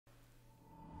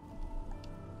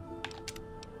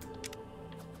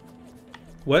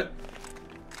What?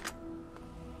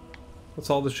 What's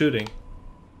all the shooting?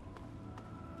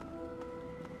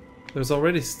 There's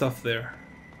already stuff there.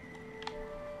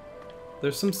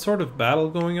 There's some sort of battle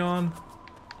going on.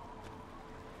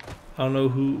 I don't know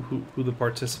who the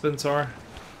participants are.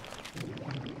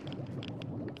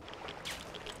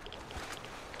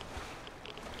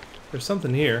 There's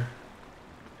something here.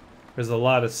 There's a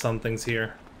lot of somethings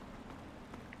here.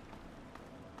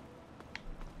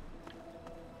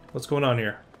 What's going on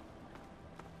here?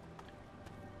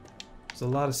 There's a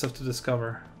lot of stuff to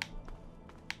discover.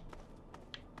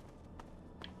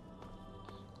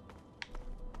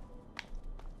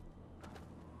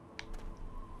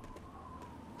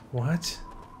 What?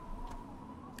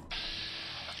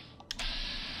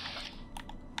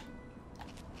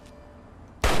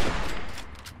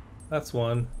 That's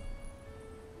one.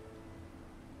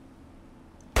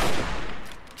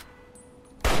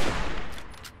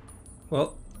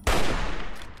 Well.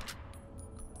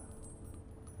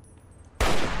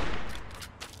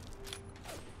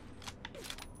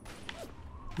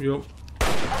 Yup.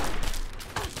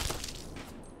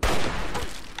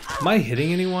 Am I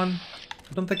hitting anyone?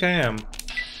 I don't think I am.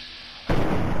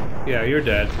 Yeah, you're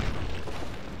dead.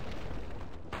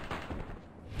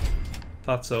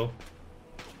 Thought so.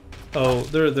 Oh,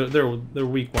 they're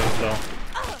weak ones though.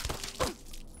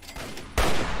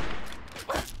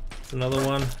 It's another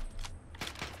one.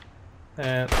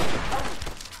 And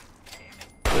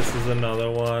this is another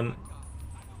one.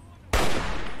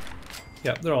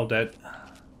 Yep, they're all dead.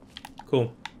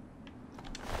 Cool.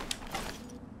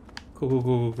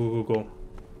 Cool.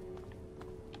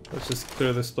 Let's just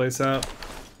clear this place out.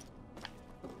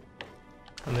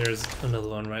 And there's another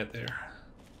one right there.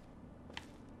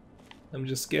 Let me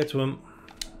just get to him.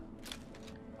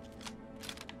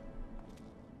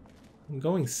 I'm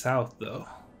going south though,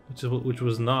 which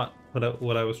was not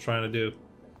what I was trying to do.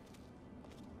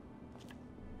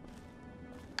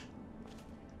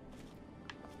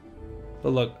 But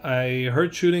look, I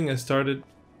heard shooting. I started.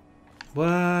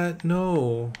 What?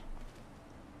 No.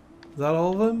 Is that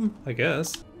all of them? I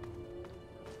guess.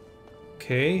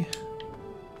 Okay.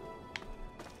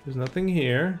 There's nothing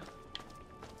here.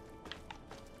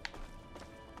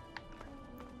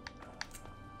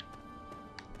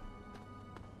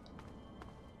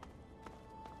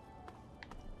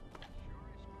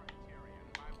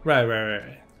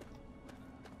 Right.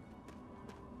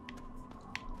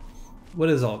 What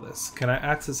is all this? Can I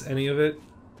access any of it?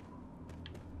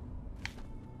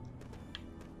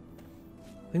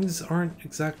 Things aren't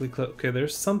exactly close. Okay,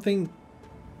 there's something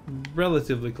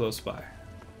relatively close by.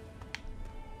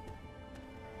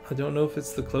 I don't know if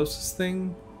it's the closest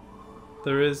thing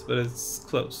there is, but it's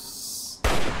close.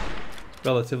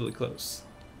 Relatively close.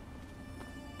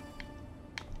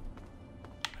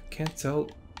 I can't tell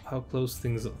how close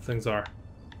things are.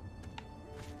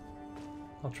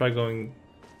 I'll try going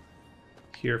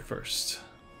here first.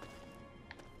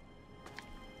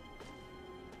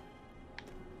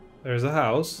 There's a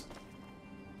house.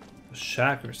 A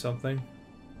shack or something.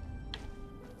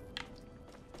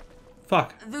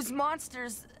 Fuck. Those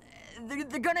monsters,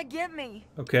 they're gonna get me.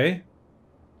 Okay.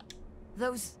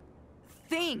 Those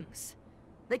things.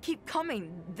 They keep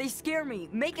coming. They scare me.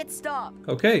 Make it stop.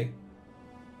 Okay.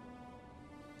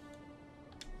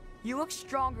 You look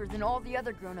stronger than all the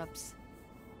other grown-ups.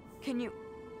 Can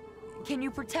you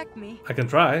protect me? I can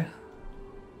try.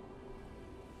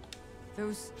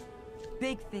 Those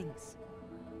big things.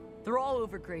 They're all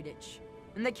over Greatitch.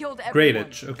 And they killed everyone.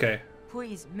 Greatitch, okay.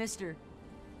 Please, mister.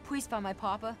 Please find my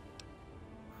papa.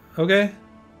 Okay.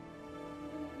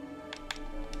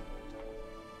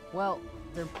 Well,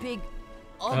 they're big,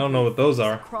 I don't know what those things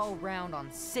are. that crawl around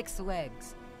on 6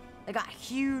 legs. They got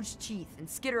huge teeth and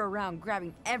skitter around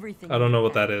grabbing everything. I don't know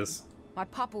what that is. My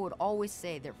papa would always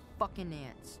say they're fucking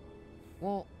ants.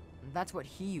 Well, that's what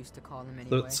he used to call them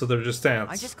anyway. So they're just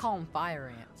ants. I just call them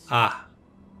fire ants. Ah.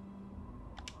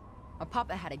 My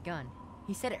papa had a gun.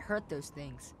 He said it hurt those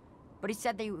things. But he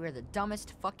said they were the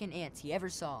dumbest fucking ants he ever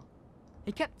saw.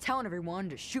 He kept telling everyone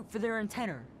to shoot for their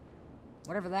antenna.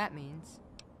 Whatever that means.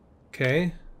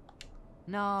 Okay.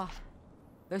 Nah.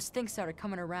 Those things started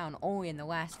coming around only in the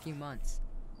last few months.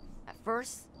 At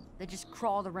first, they just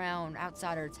crawled around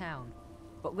outside our town.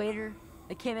 But later,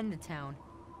 they came into town.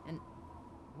 And,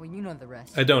 well, you know the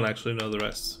rest. I don't actually know the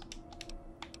rest.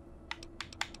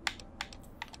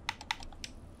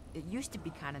 It used to be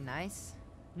kind of nice.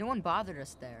 No one bothered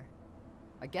us there.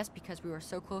 I guess because we were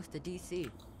so close to DC.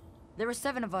 There were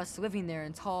 7 of us living there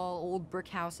in tall, old brick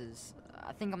houses.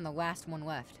 I think I'm the last one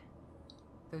left.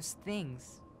 Those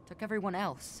things took everyone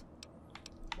else.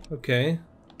 Okay.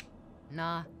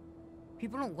 Nah.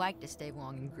 People don't like to stay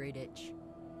long in Great Itch.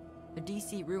 The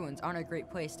DC ruins aren't a great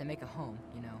place to make a home,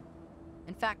 you know.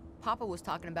 In fact, Papa was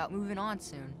talking about moving on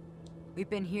soon.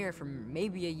 We've been here for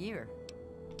maybe a year.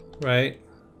 Right.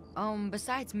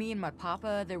 Besides me and my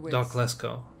papa, there was Doc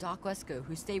Lesko. Doc Lesko,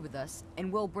 who stayed with us,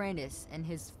 and Will Brandis and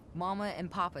his mama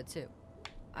and papa too.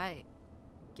 I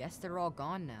guess they're all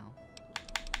gone now.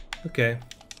 Okay.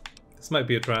 This might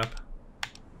be a trap.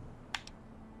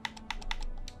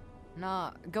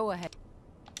 Nah, go ahead.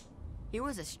 He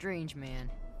was a strange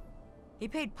man. He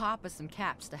paid Papa some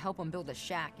caps to help him build a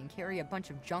shack and carry a bunch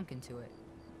of junk into it.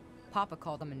 Papa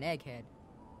called him an egghead,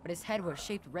 but his head was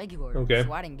shaped regular,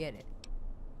 so I didn't get it.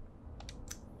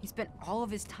 He spent all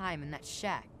of his time in that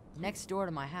shack next door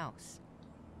to my house.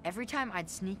 Every time I'd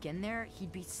sneak in there,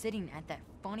 he'd be sitting at that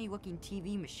funny-looking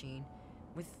TV machine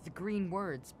with the green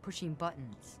words pushing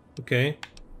buttons. Okay.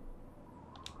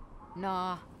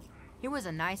 Nah, he was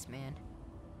a nice man,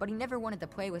 but he never wanted to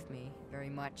play with me very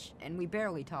much, and we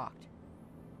barely talked.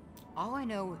 All I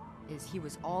know is he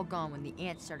was all gone when the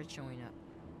ants started showing up.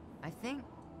 I think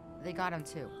they got him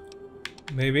too.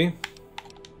 Maybe.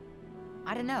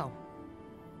 I don't know.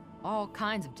 All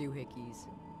kinds of doohickeys.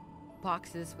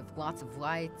 Boxes with lots of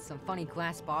lights, some funny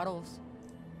glass bottles.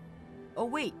 Oh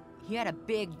wait, he had a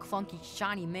big, clunky,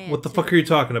 shiny man What the too. fuck are you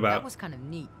talking about? That was kind of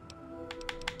neat.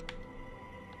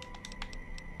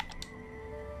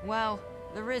 Well,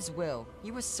 there is Will.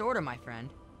 He was sorta my friend.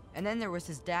 And then there was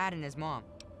his dad and his mom.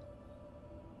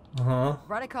 Uh-huh.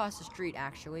 Right across the street,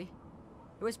 actually.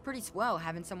 It was pretty swell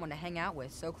having someone to hang out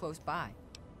with so close by.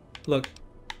 Look,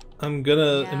 I'm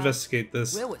gonna Yeah, investigate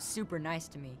this. Will was super nice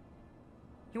to me.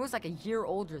 He was like a year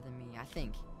older than me, I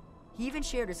think. He even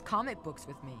shared his comic books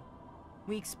with me.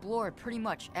 We explored pretty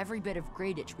much every bit of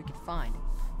Great Itch we could find.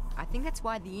 I think that's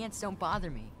why the ants don't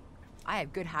bother me. I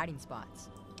have good hiding spots.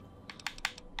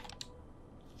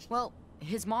 Well,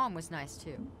 his mom was nice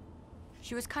too.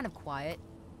 She was kind of quiet,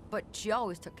 but she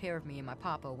always took care of me and my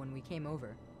papa when we came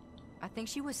over. I think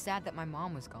she was sad that my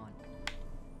mom was gone.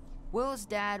 Will's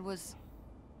dad was...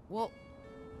 well,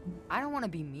 I don't want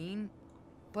to be mean,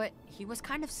 but he was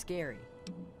kind of scary.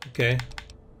 Okay.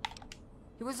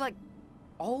 He was like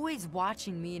always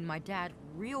watching me and my dad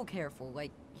real careful,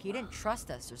 like he didn't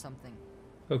trust us or something.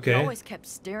 Okay. He always kept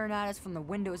staring at us from the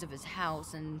windows of his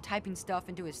house and typing stuff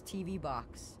into his TV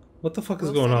box. What the fuck is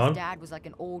Will going said on? His dad was like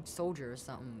an old soldier or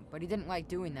something, but he didn't like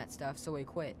doing that stuff, so he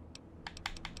quit.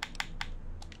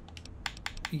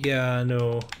 Yeah, I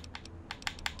know.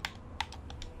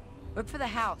 Look for the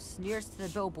house nearest to the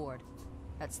billboard.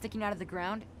 That's sticking out of the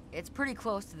ground. It's pretty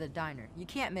close to the diner. You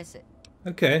can't miss it.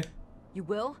 Okay. You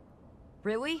will?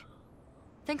 Really?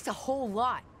 Thanks a whole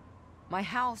lot. My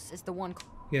house is the one...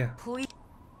 Yeah. Please...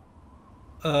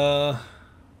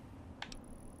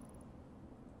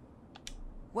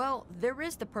 Well, there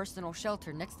is the personal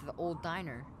shelter next to the old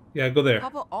diner. Yeah, go there.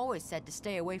 Papa always said to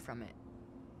stay away from it.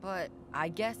 But I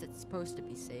guess it's supposed to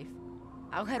be safe.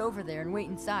 I'll head over there and wait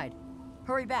inside.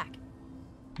 Hurry back.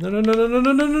 No, no, no, no, no,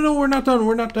 no, no, no, no, we're not done,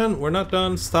 we're not done, we're not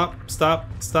done. Stop, stop,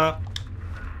 stop.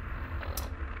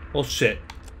 Well, shit.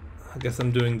 I guess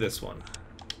I'm doing this one.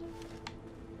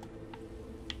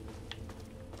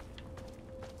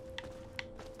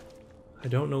 I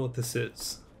don't know what this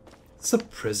is. It's a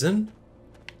prison?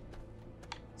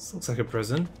 This looks like a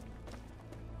prison.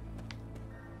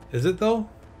 Is it though?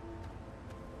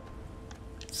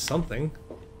 Something.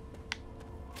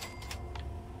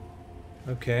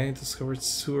 Okay, discovered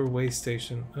sewer waste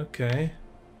station. Okay.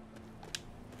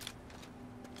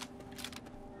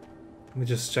 Let me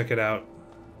just check it out.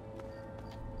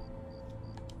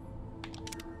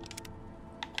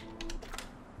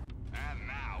 And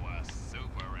now a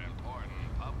super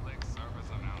important public service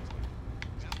announcement.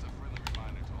 Just a friendly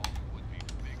reminder to all the would-be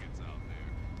bigots out there.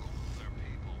 Ghouls are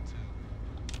people too.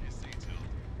 You see,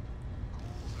 children,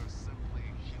 ghouls are simply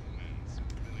humans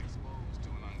who've been exposed to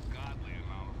an ungodly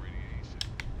amount of radiation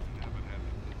and haven't had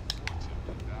the good fortune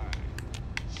to die.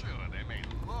 Sure, they may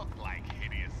look like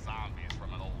hideous zombies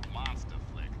from an old monster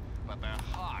flick, but their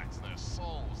hearts, their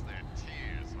souls, their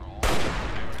tears are all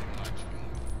very much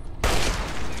human.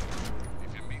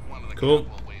 If you meet one of the Cool.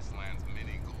 Wasteland's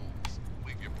mini ghouls,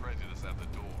 leave your prejudice at the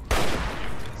door.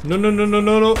 No, no, no, no,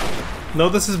 no, no. No,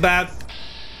 this is bad.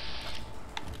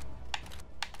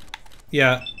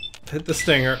 Yeah, hit the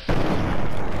stinger.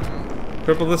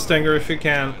 Cripple the stinger if you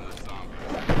can.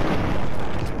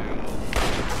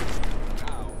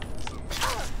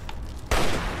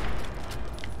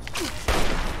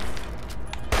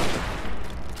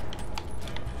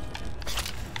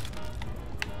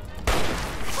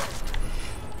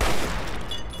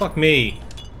 Fuck me.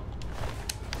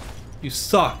 You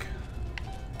suck.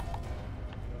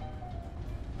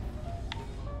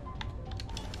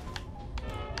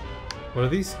 What are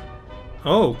these?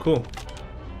 Oh, cool.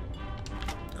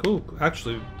 Cool.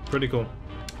 Actually, pretty cool.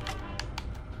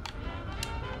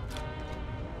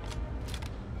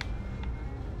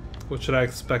 What should I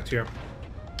expect here?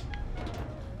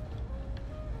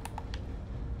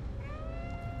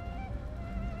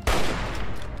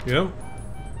 Yep.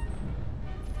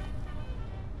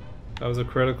 That was a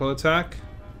critical attack.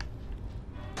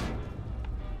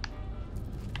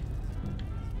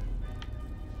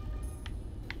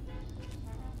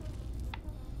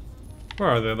 Where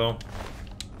are they, though?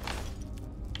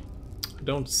 I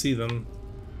don't see them.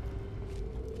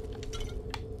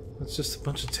 It's just a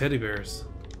bunch of teddy bears.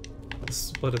 This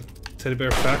is what, a teddy bear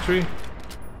factory?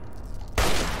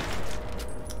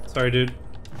 Sorry, dude.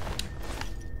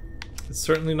 It's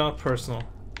certainly not personal.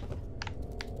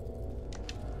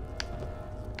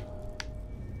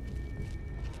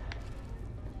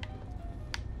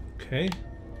 Okay.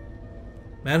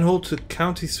 Manhole to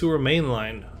county sewer main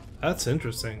line. That's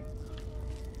interesting.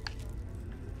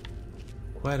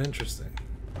 Quite interesting.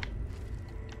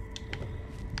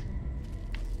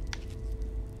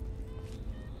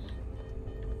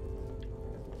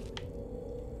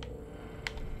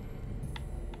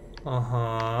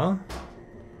 Uh-huh.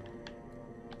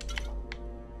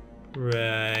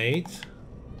 Right.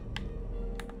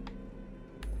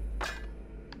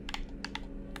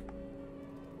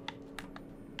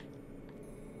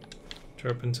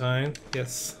 Turpentine,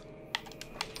 yes.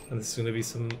 And this is going to be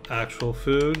some actual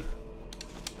food.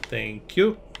 Thank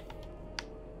you.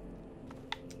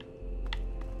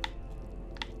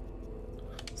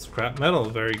 Scrap metal,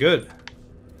 very good.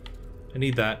 I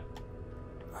need that.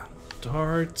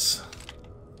 Darts.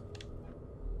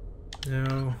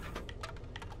 No.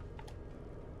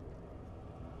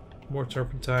 More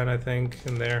turpentine, I think,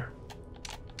 in there.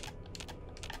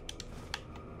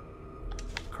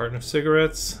 Carton of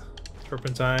cigarettes.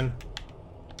 Turpentine.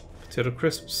 Potato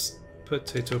crisps.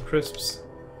 Potato crisps.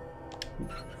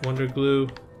 Wonder glue.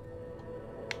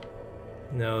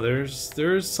 No,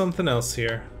 there's something else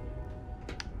here.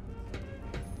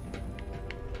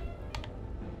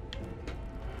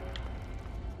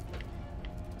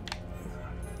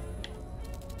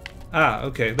 Ah,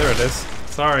 okay, there it is.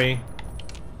 Sorry.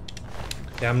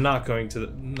 Yeah, I'm not going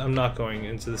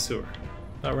into the sewer.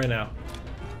 Not right now.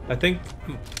 I think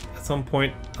at some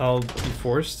point I'll be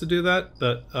forced to do that,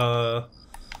 but I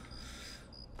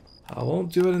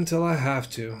won't do it until I have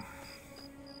to.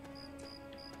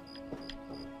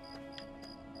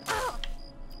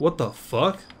 What the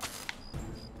fuck?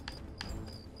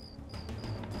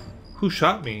 Who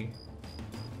shot me?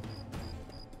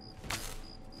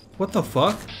 What the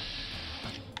fuck?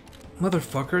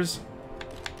 Motherfuckers.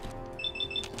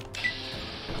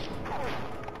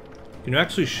 Can you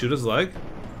actually shoot his leg?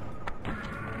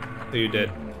 Oh, you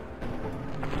did.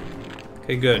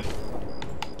 Okay, good.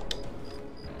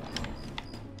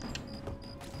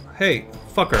 Hey,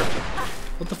 fucker.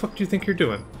 What the fuck do you think you're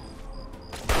doing?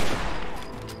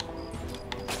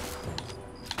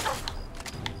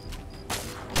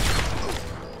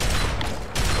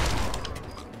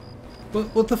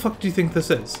 What the fuck do you think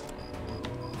this is?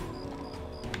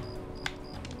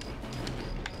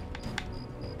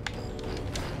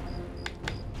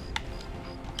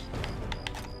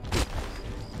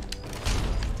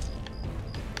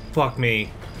 Fuck me.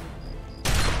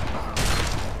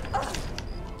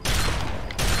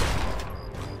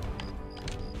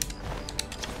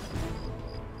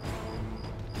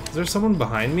 Is there someone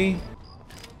behind me?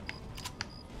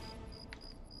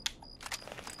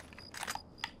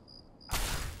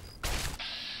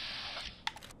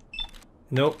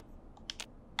 Nope.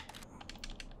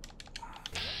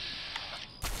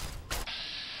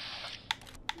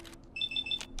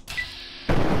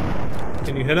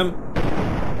 Can you hit him?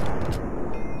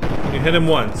 Can you hit him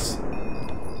once?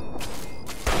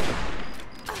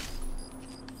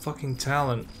 Fucking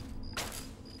talent.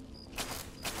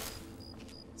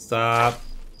 Stop.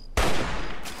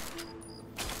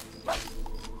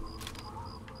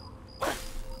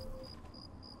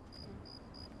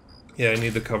 Yeah, I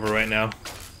need the cover right now.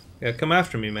 Yeah, come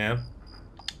after me, man.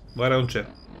 Why don't you?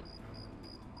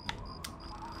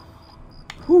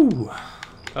 Whew.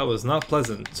 That was not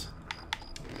pleasant.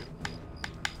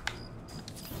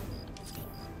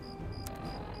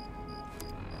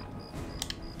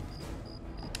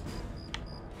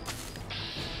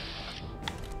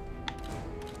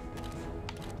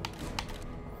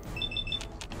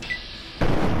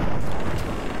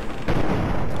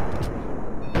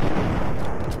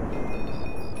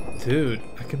 Dude,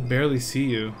 I can barely see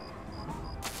you.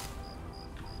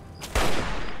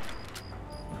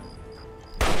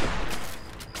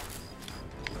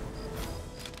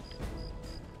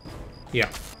 Yeah.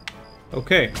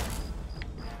 Okay.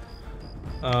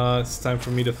 It's time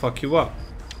for me to fuck you up.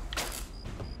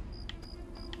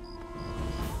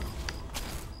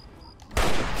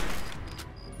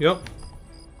 Yep.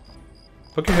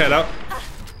 Poke your head out.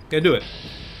 Yeah, do it.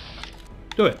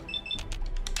 Do it.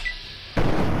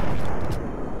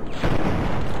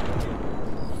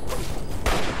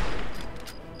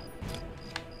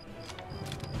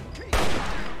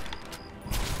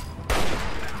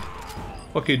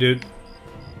 Fuck you, dude.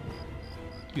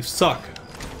 You suck.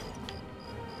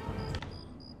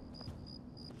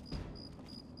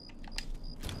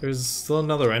 There's still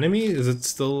another enemy? Is it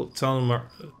still telling Mar-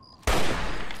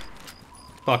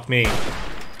 Fuck me.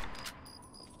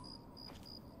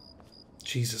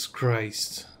 Jesus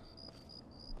Christ.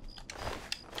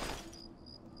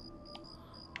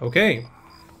 Okay.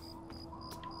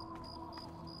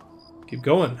 Keep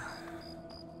going.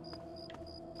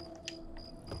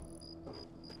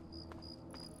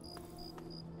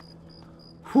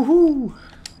 Woohoo!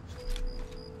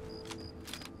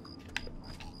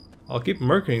 I'll keep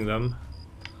murking them.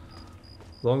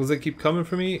 As long as they keep coming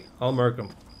for me, I'll murk them.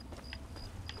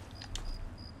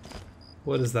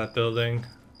 What is that building?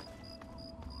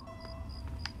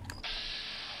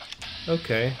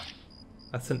 Okay.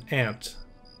 That's an ant,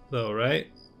 though, right?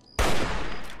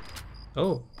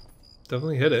 Oh,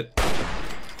 definitely hit it.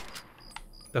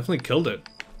 Definitely killed it.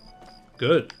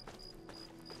 Good.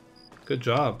 Good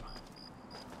job.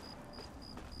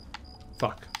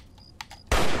 Fuck.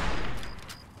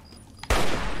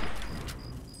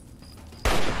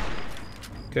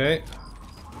 Okay.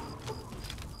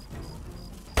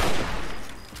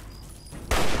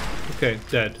 Okay,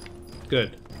 dead.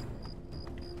 Good.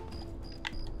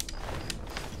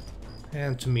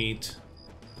 And meat.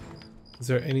 Is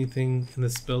there anything in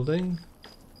this building?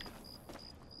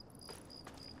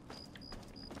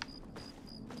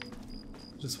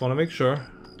 Just want to make sure.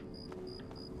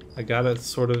 I gotta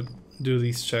sort of do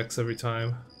these checks every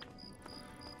time.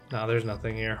 Nah, there's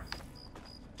nothing here.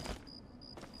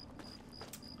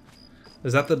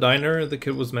 Is that the diner the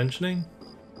kid was mentioning?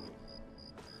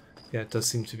 Yeah, it does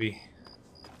seem to be.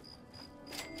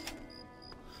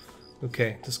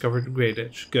 Okay, discovered Great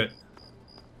Itch. Good.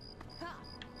 Ha!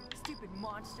 Stupid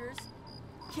monsters.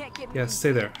 Can't get me. Yeah,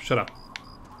 stay there. Shut up.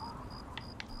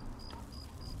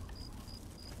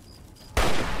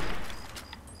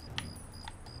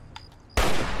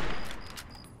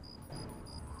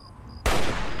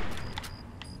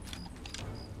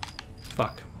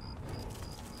 Fuck.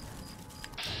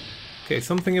 Okay,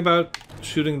 something about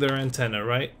shooting their antenna,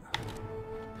 right?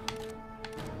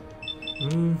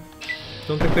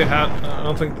 Don't think they have. I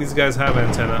don't think these guys have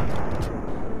antenna.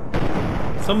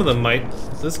 Some of them might.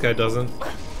 This guy doesn't.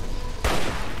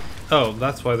 Oh,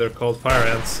 that's why they're called fire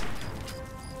ants.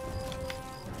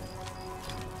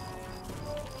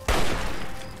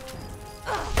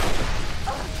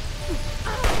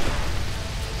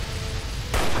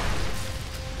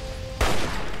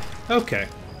 Okay.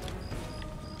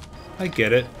 I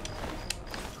get it.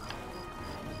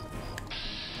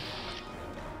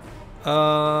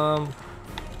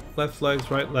 Left legs,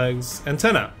 right legs,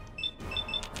 antenna.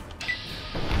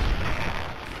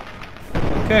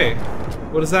 Okay,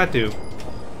 what does that do?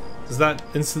 Does that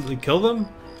instantly kill them?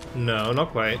 No,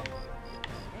 not quite.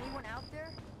 Anyone out there?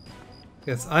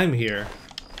 Yes, I'm here.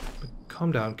 But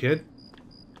calm down, kid.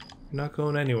 You're not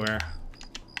going anywhere.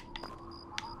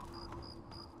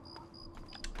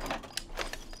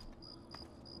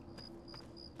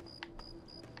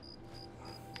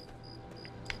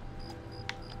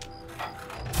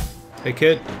 Hey,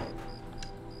 kid.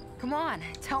 Come on,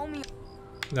 tell me.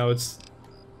 No, it's...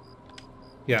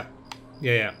 Yeah.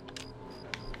 Yeah.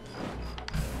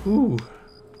 Ooh.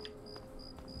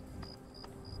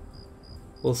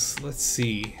 Well, let's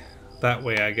see. That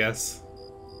way, I guess.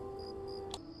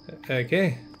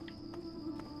 Okay.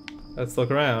 Let's look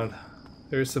around.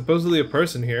 There's supposedly a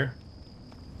person here.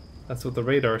 That's what the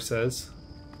radar says.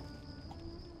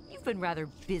 You've been rather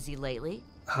busy lately.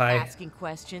 Hi. Asking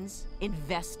questions,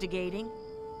 investigating.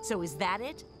 So is that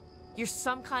it? You're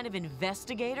some kind of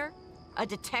investigator? A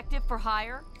detective for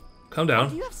hire? Calm Or down.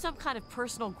 do you have some kind of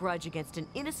personal grudge against an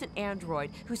innocent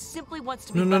android who simply wants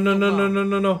to be No. left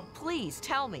alone? No. Please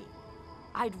tell me.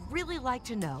 I'd really like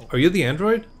to know. Are you the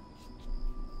android?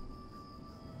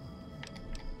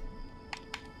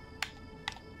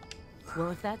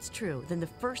 Well, if that's true, then the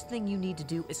first thing you need to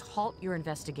do is halt your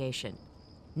investigation.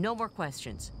 No more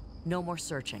questions. No more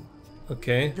searching.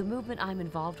 Okay. The movement I'm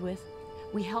involved with,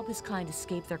 we help his kind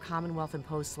escape their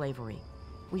Commonwealth-imposed slavery.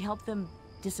 We help them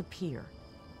disappear.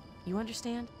 You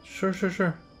understand? Sure.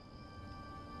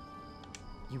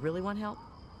 You really want help?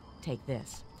 Take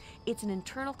this. It's an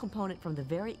internal component from the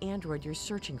very android you're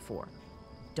searching for.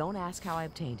 Don't ask how I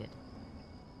obtained it.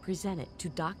 Present it to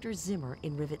Dr. Zimmer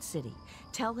in Rivet City.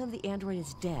 Tell him the android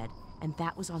is dead and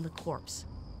that was on the corpse.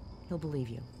 He'll believe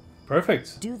you.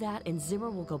 Perfect. Do that and Zimmer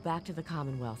will go back to the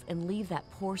Commonwealth and leave that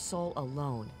poor soul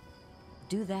alone.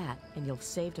 Do that and you'll have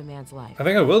saved a man's life. I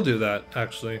think I will do that,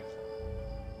 actually.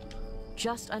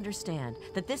 Just understand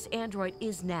that this android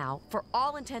is now, for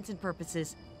all intents and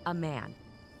purposes, a man.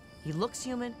 He looks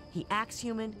human, he acts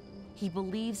human, he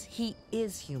believes he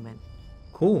is human.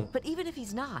 Cool. But even if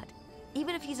he's not,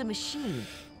 even if he's a machine,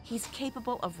 he's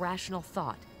capable of rational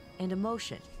thought and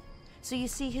emotion. So you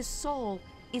see, his soul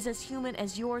is as human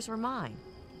as yours or mine.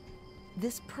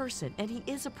 This person, and he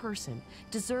is a person,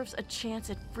 deserves a chance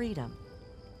at freedom.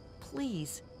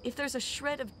 Please, if there's a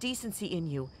shred of decency in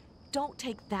you, don't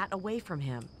take that away from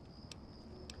him.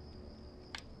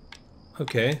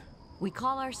 Okay. We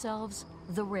call ourselves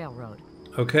the Railroad.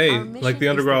 Okay, Our mission like the is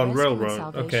Underground rescue and Railroad.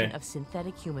 salvation Okay. of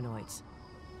synthetic humanoids.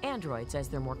 Androids, as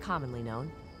they're more commonly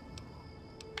known.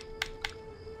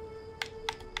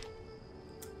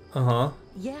 Uh-huh.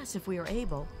 Yes, if we are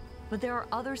able. But there are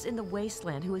others in the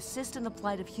Wasteland who assist in the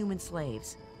plight of human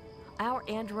slaves. Our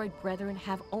android brethren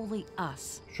have only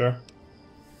us. Sure.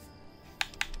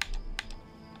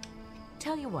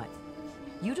 Tell you what.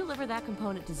 You deliver that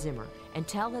component to Zimmer and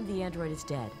tell him the android is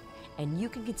dead. And you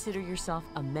can consider yourself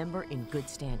a member in good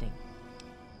standing.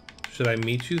 Should I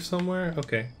meet you somewhere?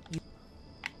 Okay.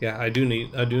 Yeah, I do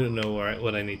know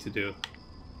what I need to do.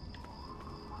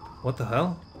 What the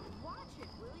hell?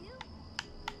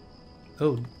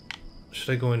 Oh,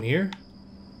 should I go in here?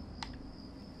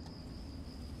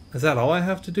 Is that all I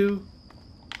have to do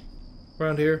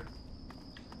around here?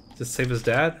 Just save his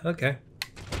dad? Okay.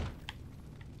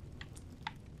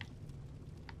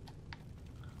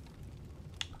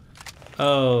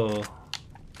 Oh.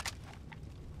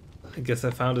 I guess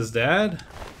I found his dad?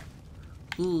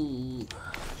 Ooh.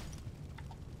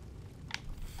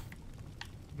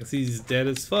 Guess he's dead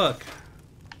as fuck.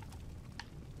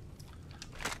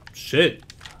 Shit.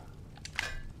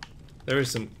 There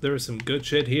was some good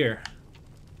shit here.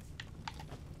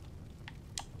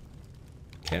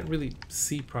 Can't really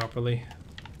see properly.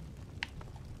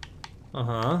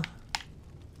 Uh-huh.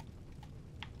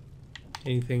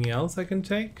 Anything else I can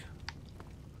take?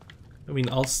 I mean,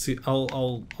 I'll see.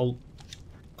 I'll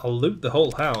loot the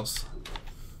whole house.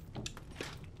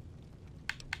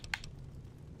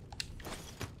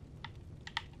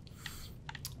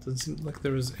 Doesn't seem like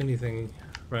there was anything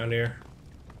around here.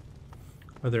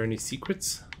 Are there any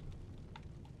secrets?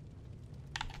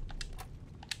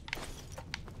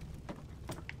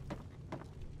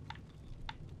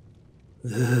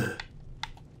 Ugh.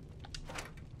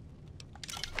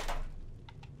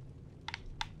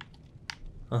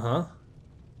 Uh-huh.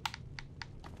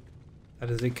 That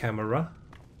is a camera.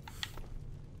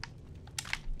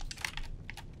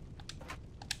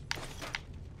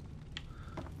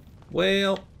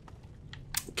 Well,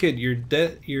 kid, your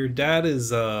dad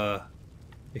is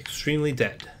extremely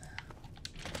dead.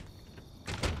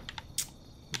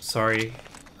 I'm sorry.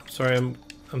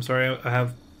 I'm sorry. I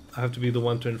have to be the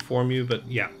one to inform you, but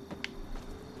yeah.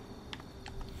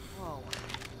 Whoa.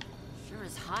 Sure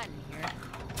is hot in here.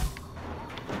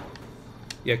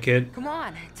 Yeah, kid. Come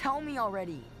on, tell me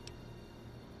already.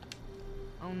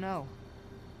 Oh no.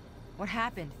 What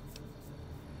happened?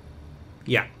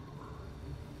 Yeah.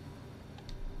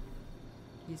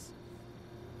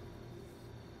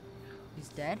 He's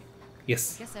dead?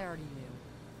 Yes. I guess I already knew.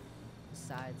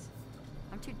 Besides,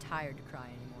 I'm too tired to cry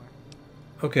anymore.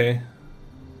 Okay.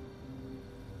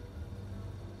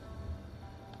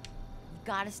 You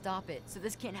gotta stop it, so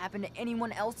this can't happen to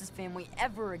anyone else's family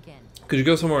ever again. Could you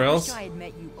go somewhere I else? wish I had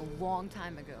met you a long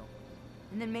time ago.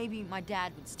 And then maybe my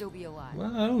dad would still be alive.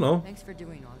 Well, I don't know. Thanks for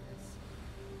doing all this.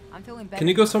 I'm feeling better. Can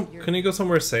you go now that you're- Can you go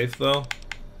somewhere safe though?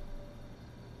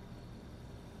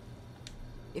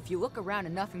 If you look around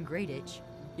enough in Greatitch,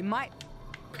 you might.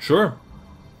 Sure.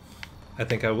 I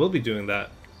think I will be doing that.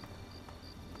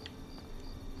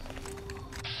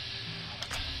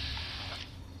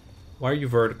 Why are you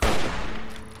vertical?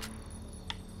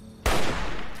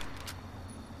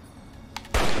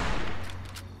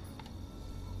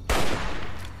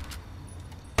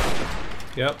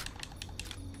 Yep.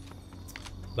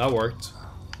 That worked.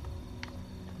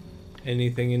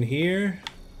 Anything in here?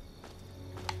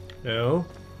 No.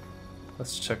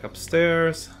 Let's check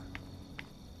upstairs.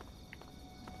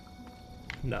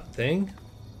 Nothing.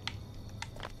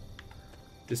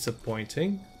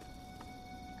 Disappointing.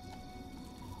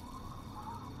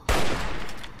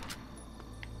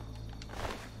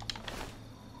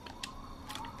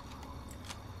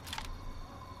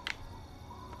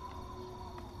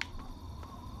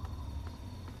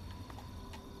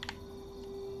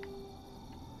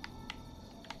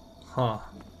 Huh.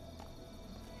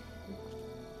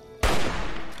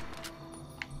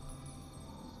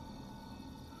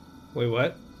 Wait,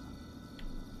 what?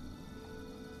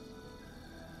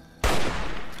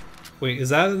 Wait, is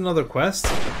that another quest?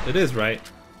 It is, right?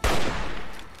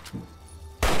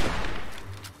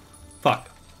 Fuck.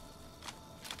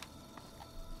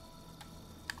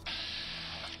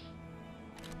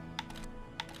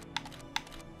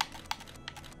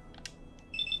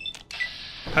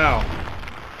 Ow.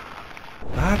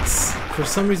 That's... for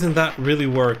some reason that really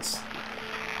works.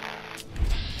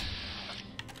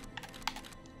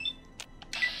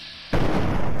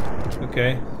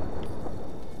 Okay.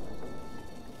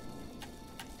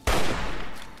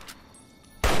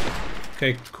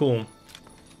 Okay, cool.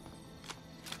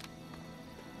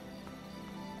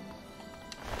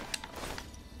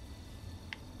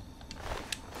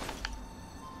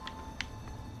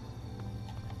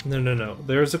 No.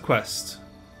 There's a quest.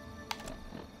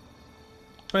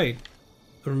 Right.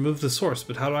 Remove the source,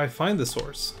 but how do I find the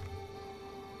source?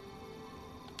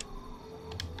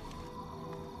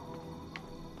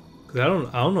 Cause I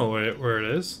don't know where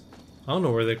it is. I don't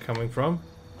know where they're coming from.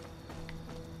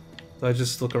 Do I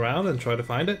just look around and try to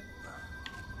find it?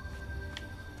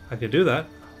 I could do that.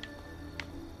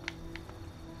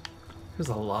 There's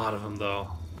a lot of them though.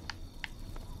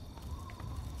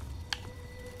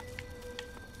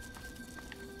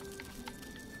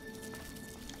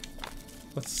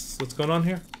 What's going on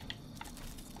here?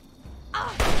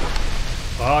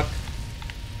 Fuck.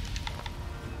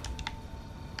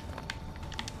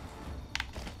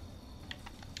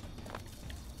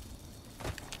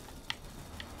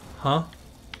 Huh?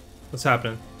 What's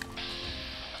happening?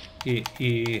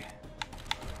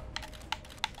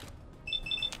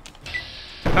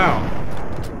 Ow.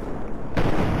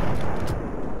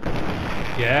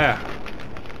 Yeah.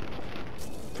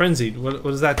 Frenzied. What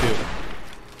does that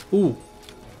do? Ooh.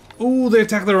 Ooh, they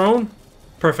attack their own?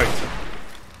 Perfect.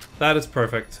 That is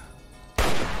perfect.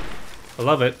 I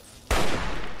love it.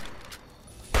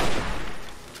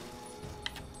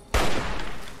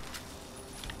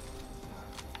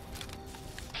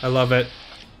 I love it.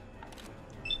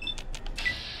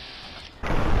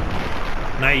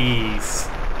 Nice.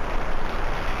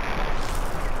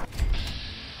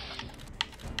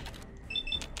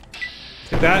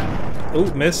 Take that.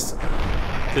 Oh, missed.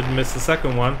 Didn't miss the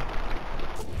second one.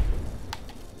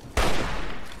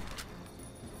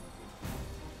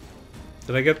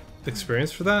 Did I get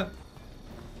experience for that?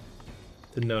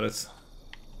 Didn't notice.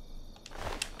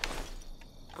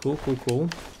 Cool.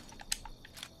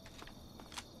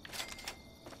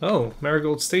 Oh,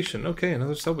 Marigold Station. Okay,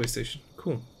 another subway station.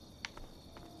 Cool.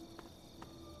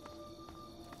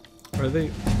 Are they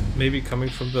maybe coming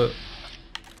from the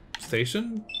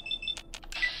station?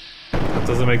 That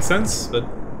doesn't make sense, but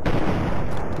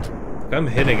I'm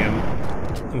hitting him.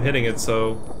 I'm hitting it,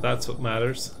 so that's what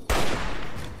matters.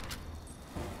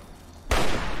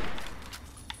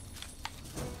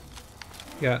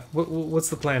 Yeah, what's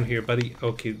the plan here, buddy?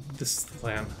 Okay, this is the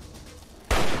plan.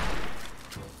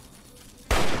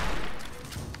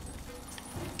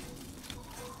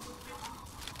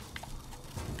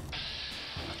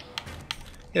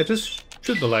 Yeah, just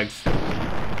shoot the legs.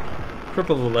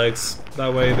 Cripple the legs.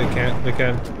 That way they can't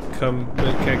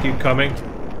keep coming.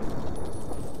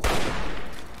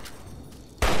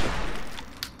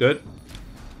 Good.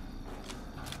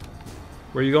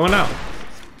 Where are you going now?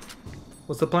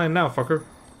 What's the plan now, fucker?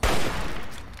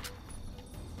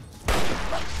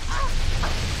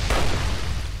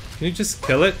 Can you just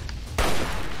kill it?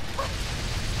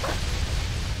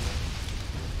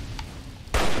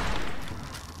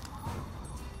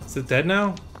 Is it dead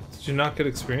now? Did you not get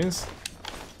experience?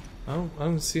 I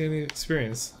don't see any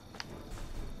experience.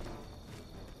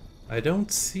 I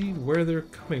don't see where they're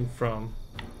coming from.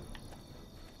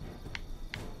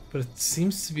 But it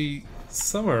seems to be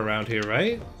somewhere around here,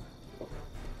 right?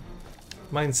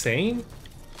 Am I insane?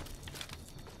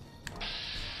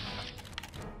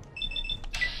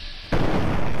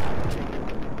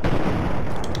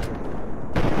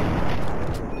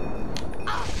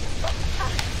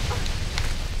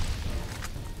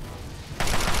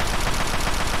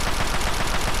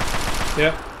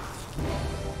 Yeah.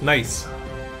 Nice.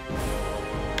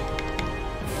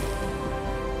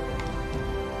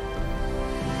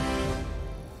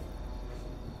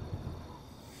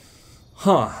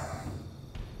 Huh.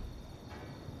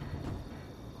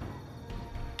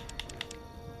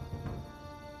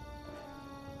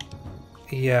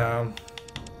 Yeah.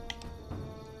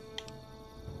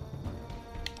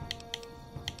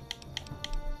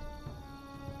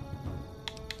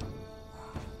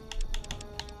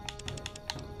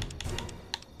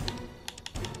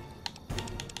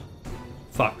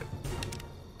 Fuck.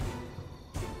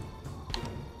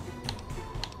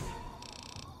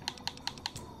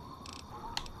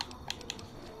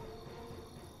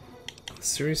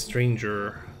 Serious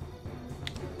stranger.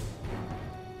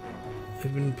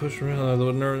 You've been pushed around.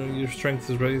 Your strength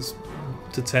is raised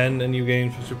to 10 and you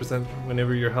gain 50%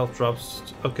 whenever your health drops.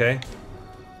 Okay.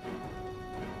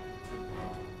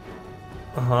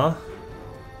 Uh-huh.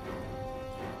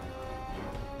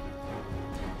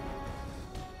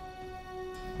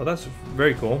 Well, that's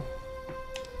very cool.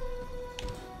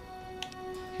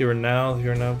 Here and now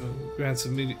grants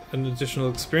an additional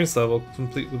experience level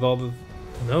complete with all the...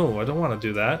 No, I don't want to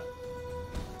do that.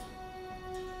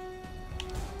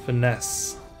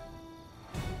 Finesse.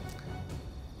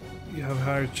 You have a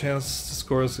higher chance to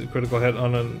score a critical hit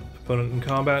on an opponent in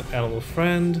combat. Animal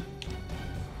friend.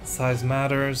 Size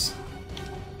matters.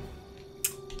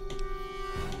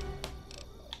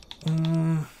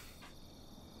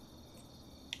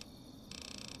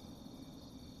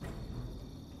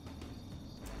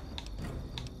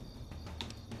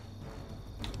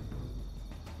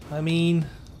 I mean...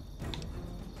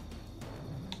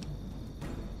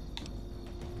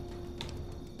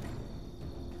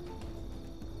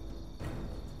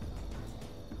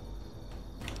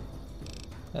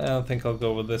 I don't think I'll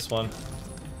go with this one.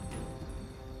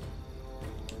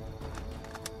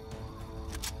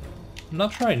 I'm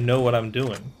not sure I know what I'm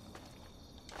doing.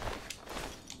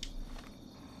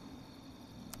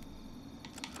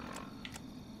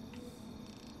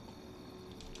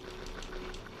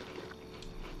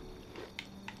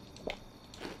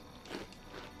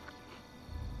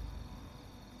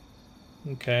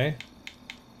 Okay.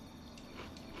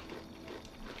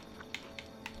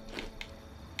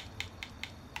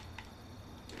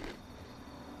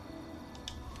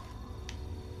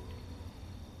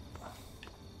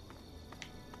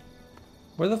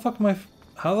 Where the fuck am I?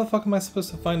 How the fuck am I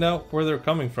supposed to find out where they're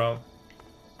coming from?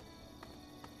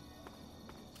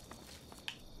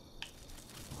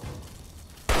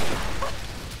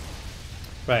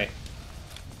 Right.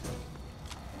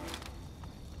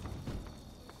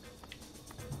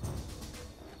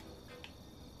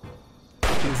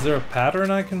 Is there a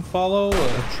pattern I can follow?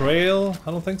 A trail?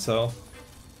 I don't think so.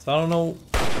 So I don't know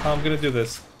how I'm gonna do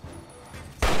this.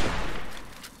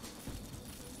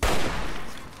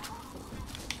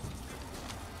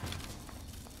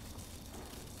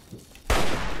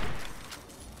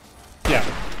 Yeah.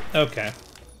 Okay.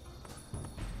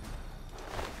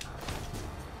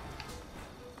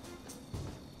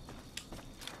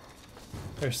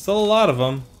 There's still a lot of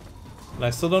them, and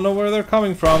I still don't know where they're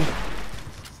coming from.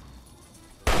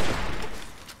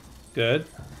 Good.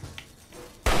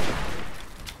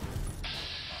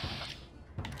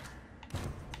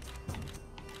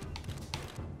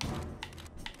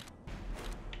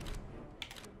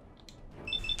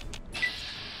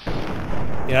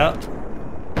 Yeah.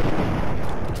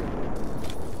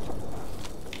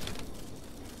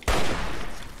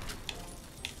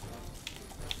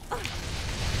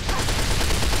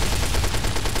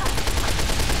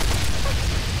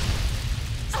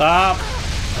 Stop.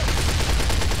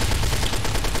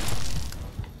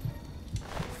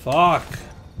 Fuck.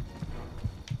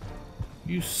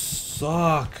 You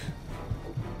suck.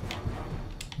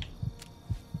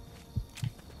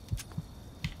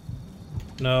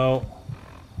 No.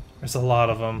 There's a lot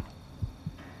of them.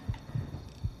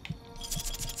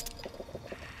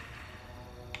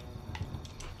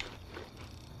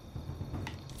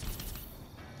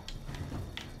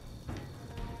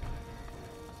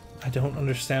 I don't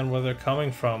understand where they're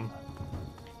coming from.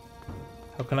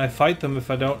 How can I fight them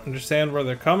if I don't understand where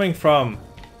they're coming from?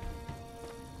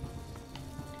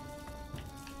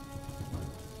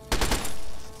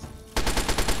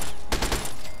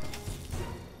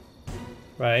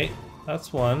 Right,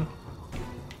 that's one.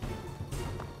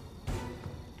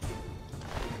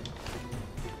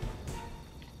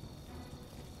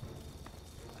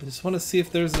 I just want to see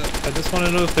if there's a... I just want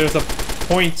to know if there's a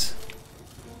point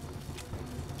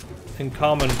in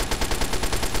common.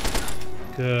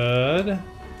 Good.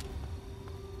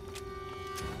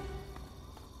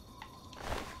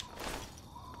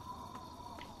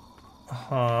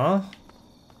 Uh-huh.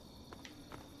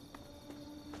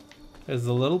 There's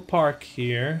a little park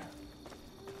here.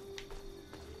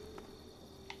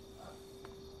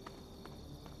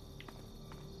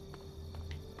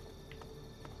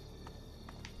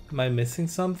 Am I missing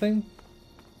something?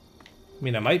 I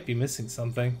mean, I might be missing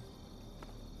something.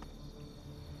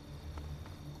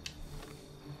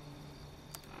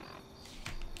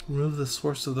 Remove the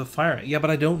source of the fire. Yeah,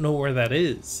 but I don't know where that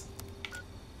is.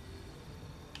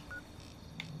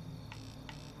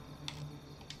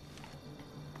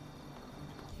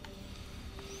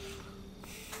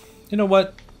 You know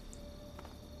what?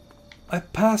 I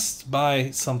passed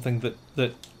by something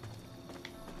that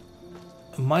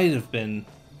might have been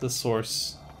the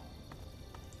source,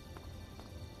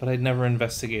 but I'd never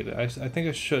investigated. I think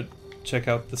I should check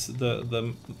out this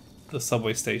the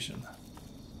subway station.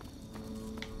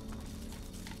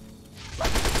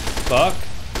 Fuck.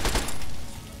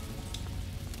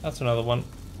 That's another one.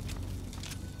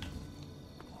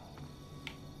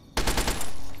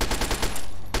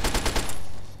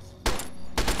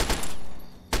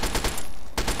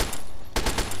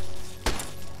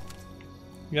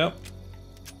 Yep.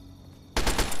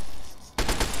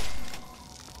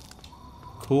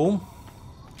 Cool.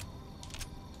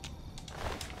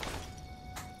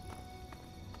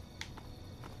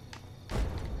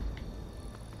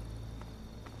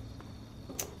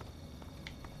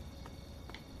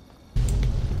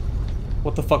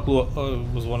 What the fuck blew up? Oh,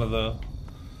 it was one of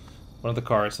the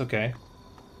cars. Okay.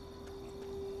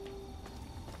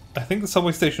 I think the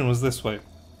subway station was this way.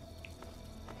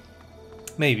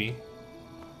 Maybe.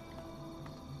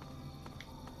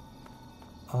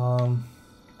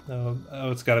 No,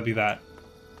 oh, it's gotta be that.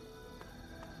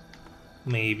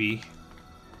 Maybe.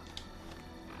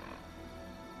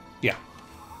 Yeah.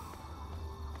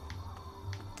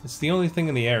 It's the only thing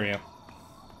in the area.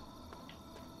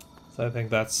 So I think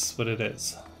that's what it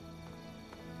is.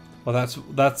 Well,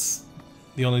 that's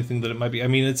the only thing that it might be. I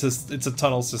mean, it's a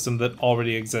tunnel system that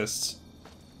already exists.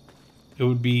 It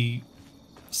would be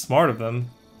smart of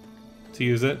them to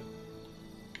use it.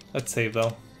 Let's save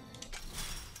though.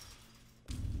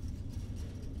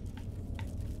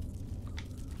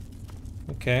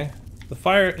 Okay. The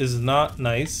fire is not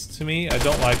nice to me. I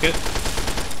don't like it.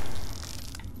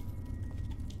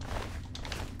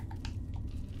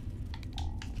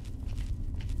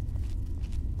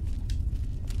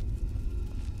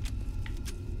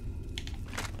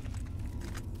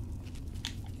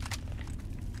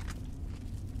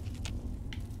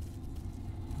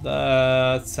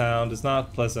 That sound is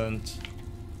not pleasant.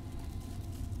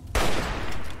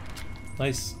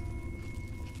 Nice.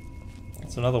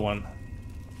 That's another one.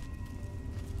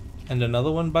 And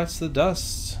another one bites the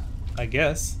dust, I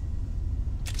guess.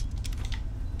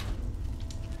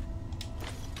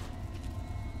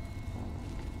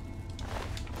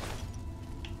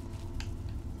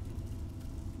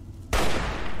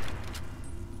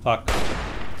 Fuck.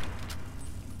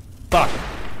 Fuck.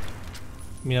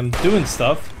 I mean, I'm doing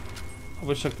stuff. I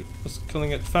wish I was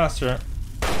killing it faster.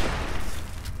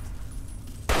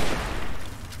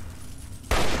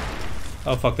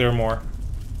 Oh fuck, there are more.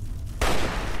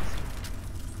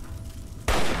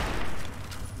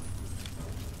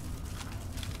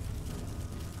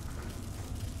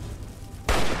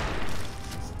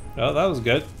 Oh, that was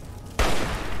good.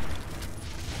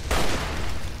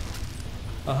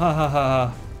 Ah ha ha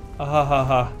ha. Ah ha ha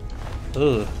ha.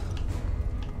 Ugh.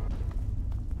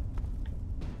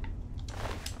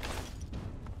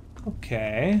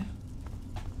 Okay.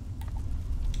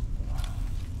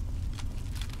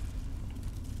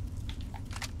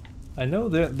 I know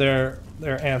that there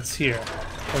are ants here.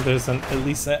 Or there's at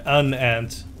least an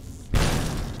ant.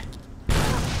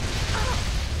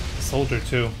 A soldier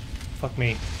too. Fuck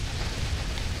me.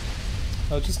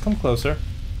 Oh, just come closer.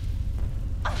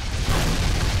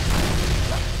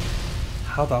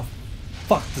 How the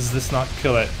fuck does this not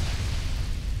kill it?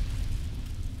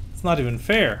 It's not even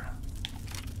fair.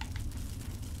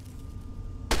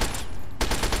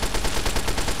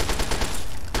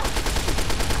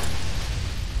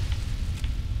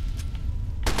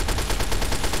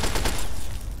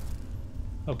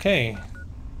 Okay.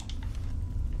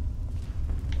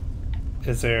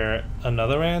 Is there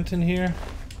another ant in here?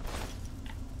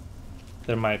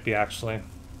 There might be, actually.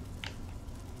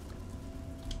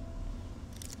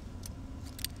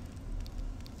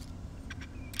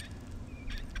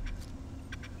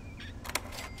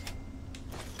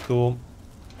 Cool.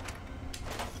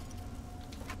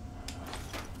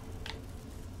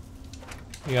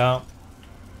 Yeah.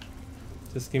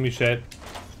 Just give me shit.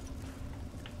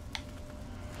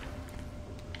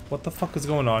 What the fuck is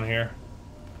going on here?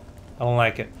 I don't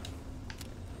like it.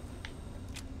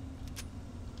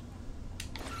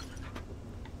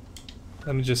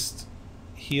 Let me just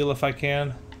heal if I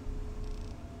can.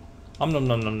 Nom nom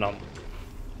nom nom.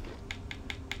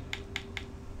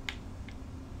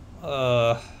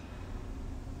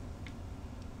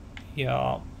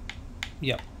 Yeah.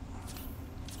 Yep.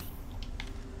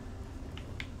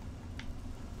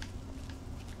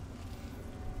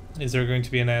 Is there going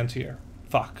to be an ant here?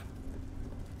 Fuck.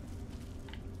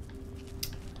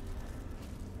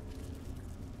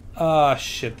 Ah,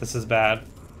 shit, this is bad.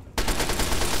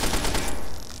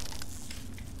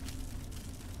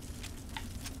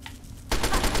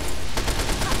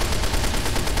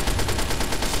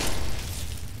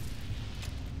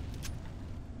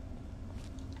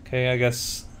 Okay, I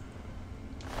guess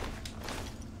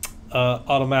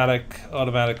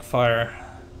automatic fire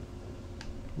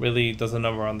really does a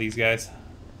number on these guys.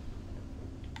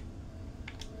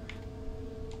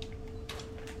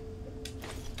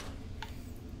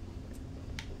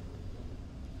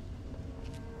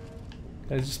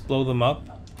 Can I just blow them up?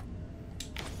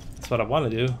 That's what I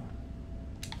want to do.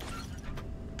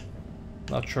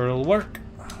 Not sure it'll work.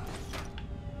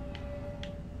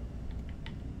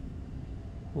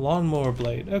 Lawnmower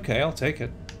blade. Okay, I'll take it.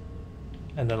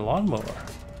 And then lawnmower.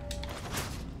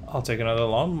 I'll take another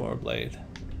lawnmower blade.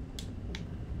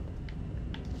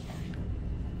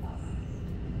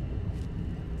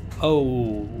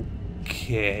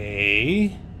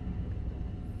 Okay.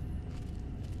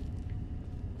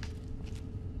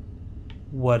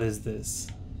 What is this?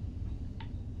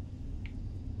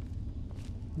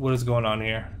 What is going on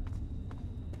here?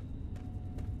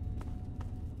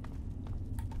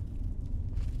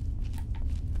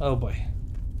 Oh boy.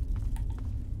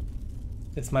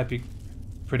 This might be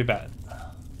pretty bad.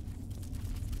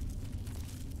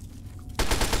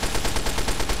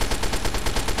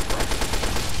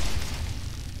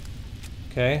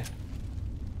 Okay.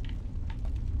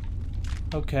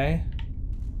 Okay.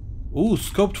 Ooh,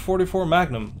 scoped 44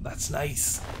 Magnum. That's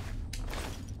nice.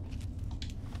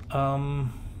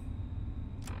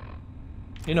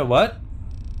 You know what?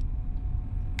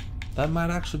 That might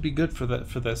actually be good for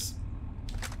this.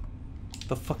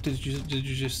 The fuck did you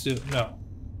just do? No.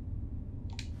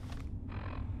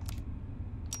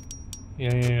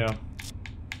 Yeah.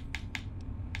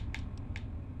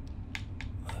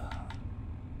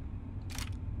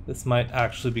 This might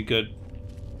actually be good.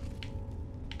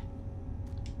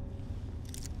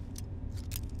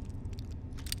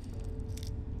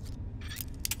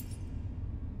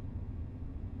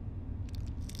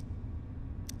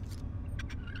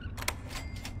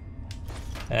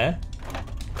 Eh?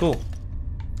 Cool.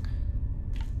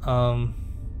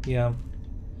 Yeah.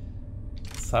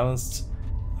 Silenced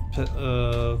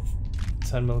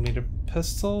 10mm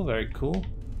pistol, very cool.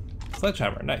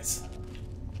 Sledgehammer, nice.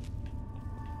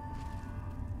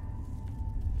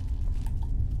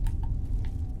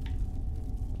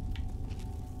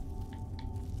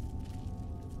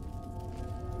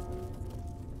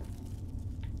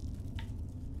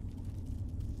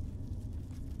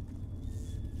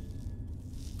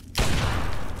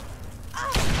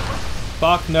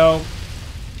 Fuck no.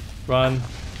 Run.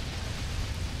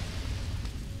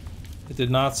 It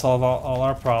did not solve all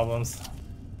our problems.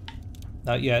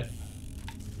 Not yet.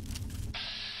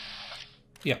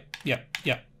 Yep.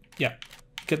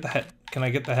 Get the head. Can I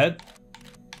get the head?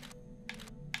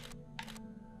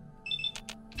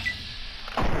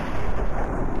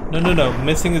 No.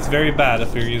 Missing is very bad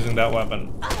if you're using that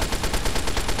weapon.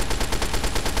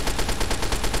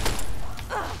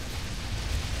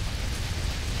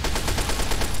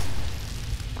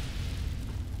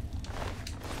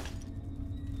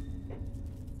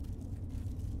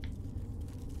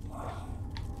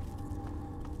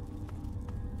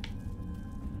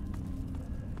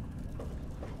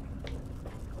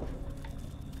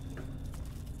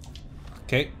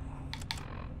 Okay.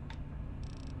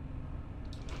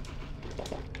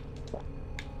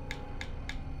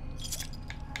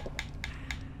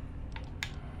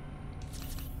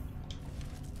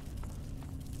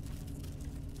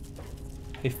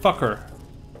 Hey, fucker.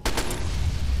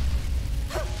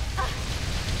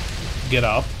 Get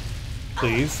up,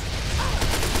 please.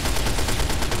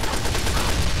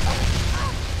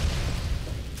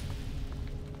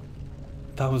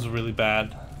 That was really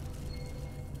bad.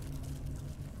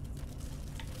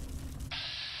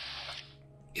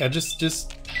 Yeah,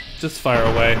 just fire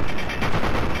away.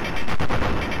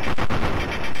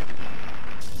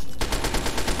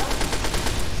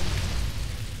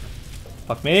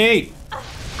 Fuck me!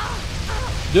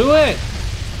 Do it!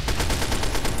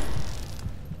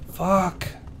 Fuck.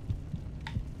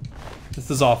 This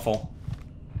is awful.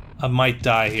 I might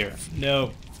die here.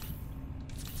 No.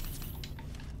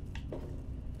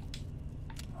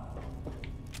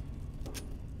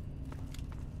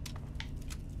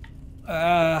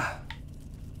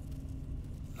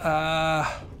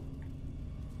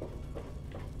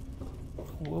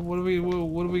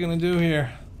 What are we gonna do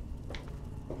here?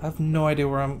 I have no idea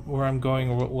where I'm going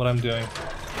or what I'm doing.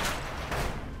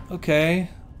 Okay.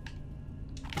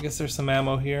 I guess there's some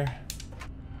ammo here.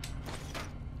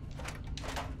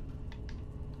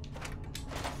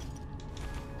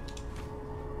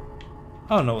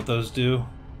 I don't know what those do.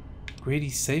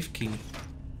 Grady's safe key.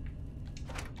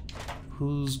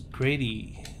 Who's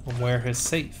Grady? Where his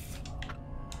safe?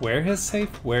 Where his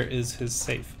safe? Where is his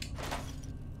safe?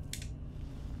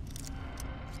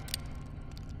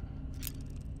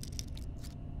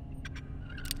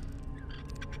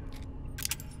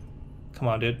 Come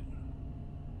on, dude.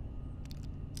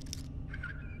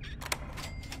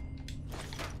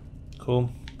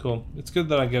 Cool, cool. It's good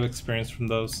that I get experience from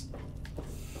those.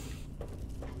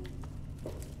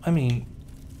 I mean,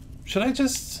 should I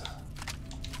just...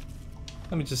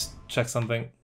 Let me just check something.